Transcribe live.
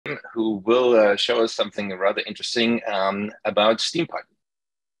who will show us something rather interesting about Steampipe.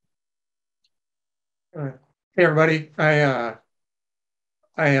 Hey everybody, I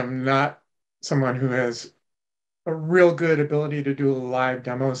am not someone who has a real good ability to do live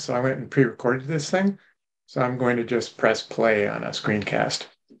demos, so I went and pre-recorded this thing. So I'm going to just press play on a screencast.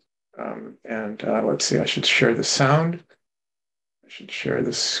 Let's see, I should share the sound. I should share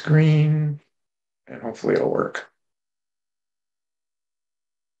the screen, and hopefully it'll work.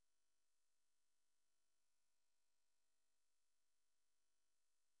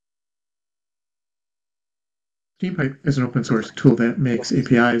 Steampipe is an open source tool that makes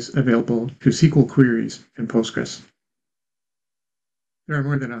APIs available to SQL queries in Postgres. There are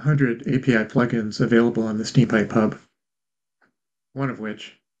more than 100 API plugins available on the Steampipe hub, one of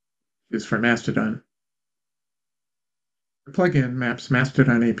which is for Mastodon. The plugin maps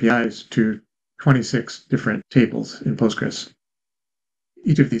Mastodon APIs to 26 different tables in Postgres.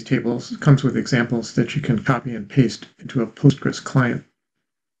 Each of these tables comes with examples that you can copy and paste into a Postgres client.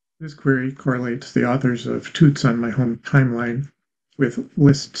 This query correlates the authors of tweets on my home timeline with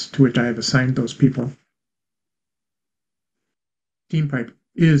lists to which I have assigned those people. Steampipe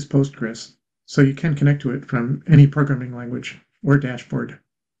is Postgres, so you can connect to it from any programming language or dashboard.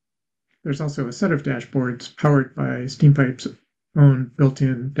 There's also a set of dashboards powered by Steampipe's own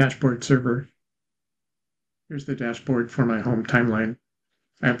built-in dashboard server. Here's the dashboard for my home timeline.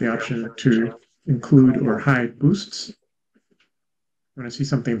 I have the option to include or hide boosts. When I see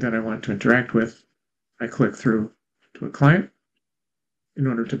something that I want to interact with, I click through to a client in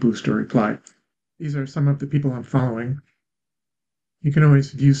order to boost a reply. These are some of the people I'm following. You can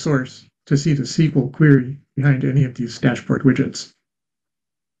always view source to see the SQL query behind any of these dashboard widgets.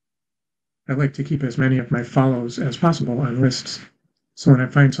 I like to keep as many of my follows as possible on lists, so when I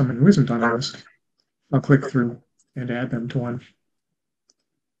find someone who isn't on a list, I'll click through and add them to one.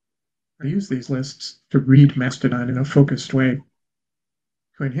 I use these lists to read Mastodon in a focused way.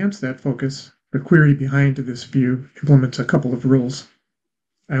 To enhance that focus, the query behind this view implements a couple of rules.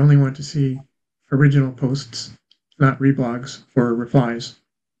 I only want to see original posts, not reblogs or replies.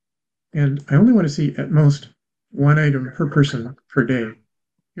 And I only want to see at most one item per person per day.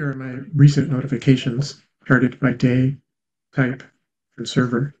 Here are my recent notifications, charted by day, type, and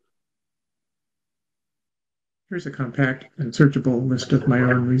server. Here's a compact and searchable list of my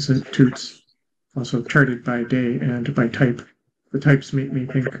own recent toots, also charted by day and by type. The types make me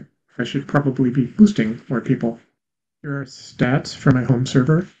think I should probably be boosting more people. Here are stats for my home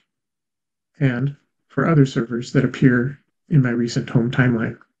server and for other servers that appear in my recent home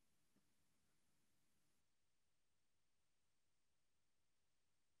timeline.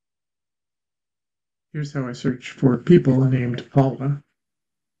 Here's how I search for people named Paula.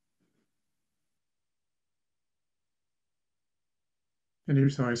 And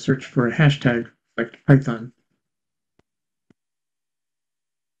here's how I search for a hashtag like Python.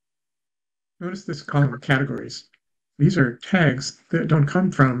 Notice this column categories. These are tags that don't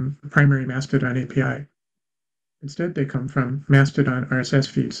come from the primary Mastodon API. Instead, they come from Mastodon RSS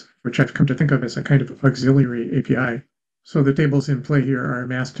feeds, which I've come to think of as a kind of auxiliary API. So the tables in play here are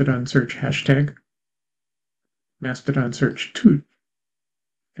Mastodon search hashtag, Mastodon search toot,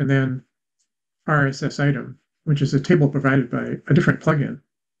 and then RSS item, which is a table provided by a different plugin,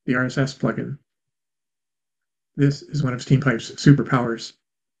 the RSS plugin. This is one of Steampipe's superpowers.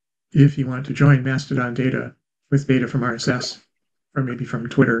 If you want to join Mastodon data with data from RSS, or maybe from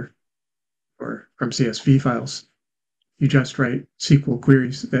Twitter, or from CSV files, you just write SQL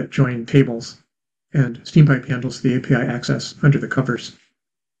queries that join tables, and Steampipe handles the API access under the covers.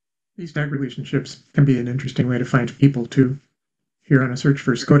 These tag relationships can be an interesting way to find people, too. Here on a search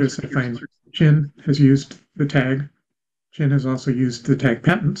for SCOTUS, I find Chin has used the tag. Chin has also used the tag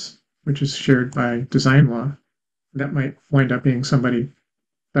patents, which is shared by design law. That might wind up being somebody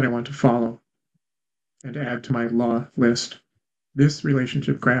that I want to follow and add to my law list. This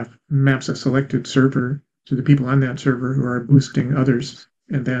relationship graph maps a selected server to the people on that server who are boosting others,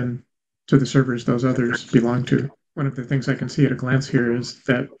 and then to the servers those others belong to. One of the things I can see at a glance here is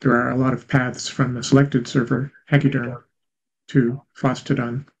that there are a lot of paths from the selected server, Hecaderm, to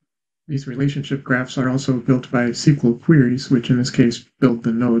Mastodon. These relationship graphs are also built by SQL queries, which in this case build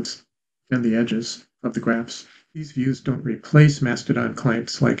the nodes and the edges of the graphs. These views don't replace Mastodon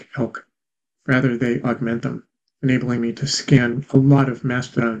clients like Elk. Rather, they augment them, enabling me to scan a lot of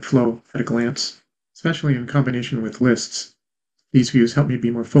Mastodon flow at a glance, especially in combination with lists. These views help me be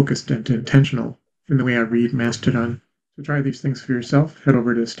more focused and intentional in the way I read Mastodon. To try these things for yourself, head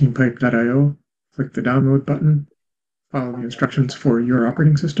over to steampipe.io, click the download button, follow the instructions for your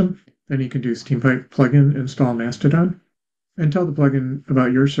operating system. Then you can do Steampipe plugin install Mastodon. and tell the plugin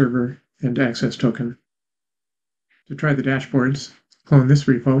about your server and access token. To try the dashboards, clone this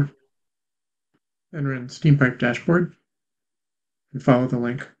repo, then run Steampipe dashboard, and follow the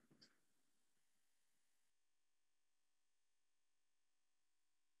link.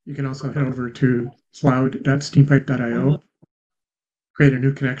 You can also head over to cloud.steampipe.io, create a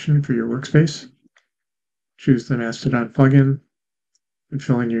new connection for your workspace, choose the Mastodon plugin, and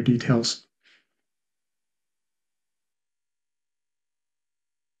fill in your details.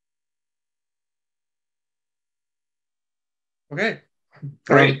 Okay.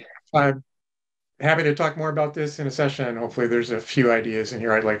 Great. I'm happy to talk more about this in a session, and hopefully there's a few ideas in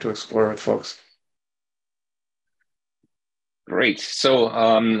here I'd like to explore with folks. Great. So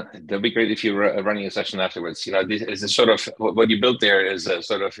that'd be great if you were running a session afterwards. This is a sort of what you built there is a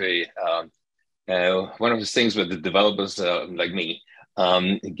sort of a one of those things where the developers like me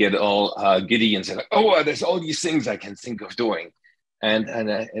get all giddy and say like, oh, there's all these things I can think of doing. And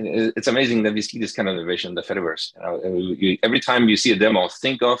it's amazing that we see this kind of innovation in the Fediverse. Every time you see a demo,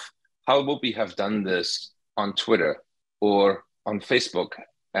 think of how would we have done this on Twitter or on Facebook?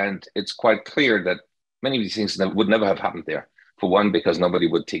 And it's quite clear that many of these things that would never have happened there. For one, because nobody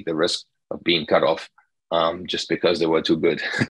would take the risk of being cut off just because they were too good.